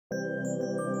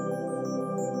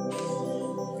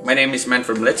My name is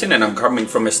Manfred Mletsin and I'm coming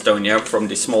from Estonia, from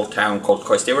this small town called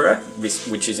Koistivere,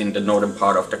 which is in the northern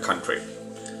part of the country.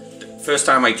 The first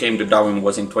time I came to Darwin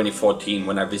was in 2014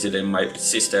 when I visited my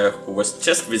sister, who was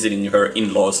just visiting her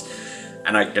in-laws,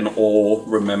 and I can all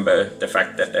remember the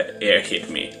fact that the air hit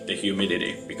me, the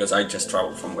humidity, because I just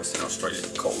traveled from Western Australia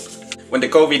cold. When the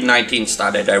COVID-19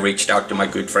 started, I reached out to my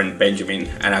good friend Benjamin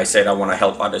and I said I want to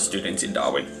help other students in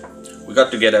Darwin. We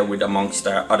got together with amongst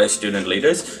other student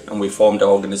leaders and we formed an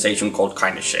organization called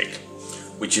Shake,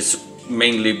 which is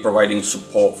mainly providing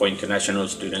support for international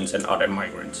students and other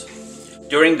migrants.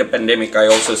 During the pandemic, I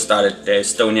also started the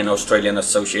Estonian Australian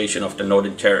Association of the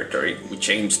Northern Territory, which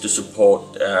aims to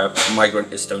support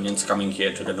migrant Estonians coming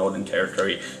here to the Northern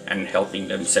Territory and helping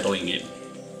them settling in.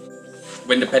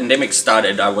 When the pandemic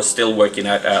started, I was still working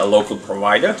at a local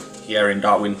provider here in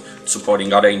Darwin,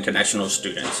 supporting other international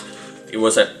students. It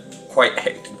was a quite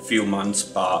hectic few months,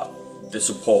 but the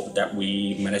support that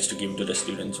we managed to give to the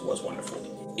students was wonderful.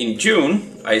 In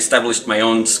June, I established my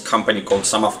own company called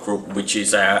SumUp Group, which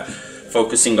is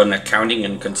focusing on accounting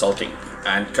and consulting.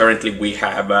 And currently we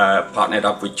have partnered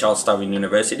up with Charles Darwin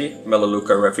University,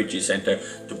 Melaleuca Refugee Center,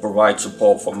 to provide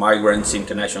support for migrants,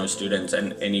 international students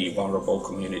and any vulnerable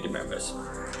community members.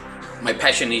 My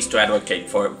passion is to advocate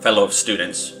for fellow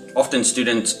students. Often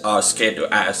students are scared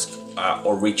to ask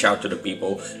or reach out to the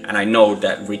people, and I know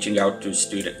that reaching out to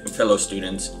fellow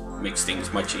students makes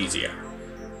things much easier.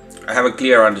 I have a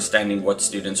clear understanding what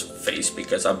students face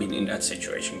because I've been in that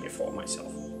situation before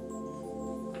myself.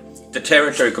 The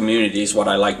territory community is what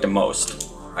I like the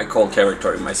most. I call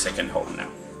territory my second home now.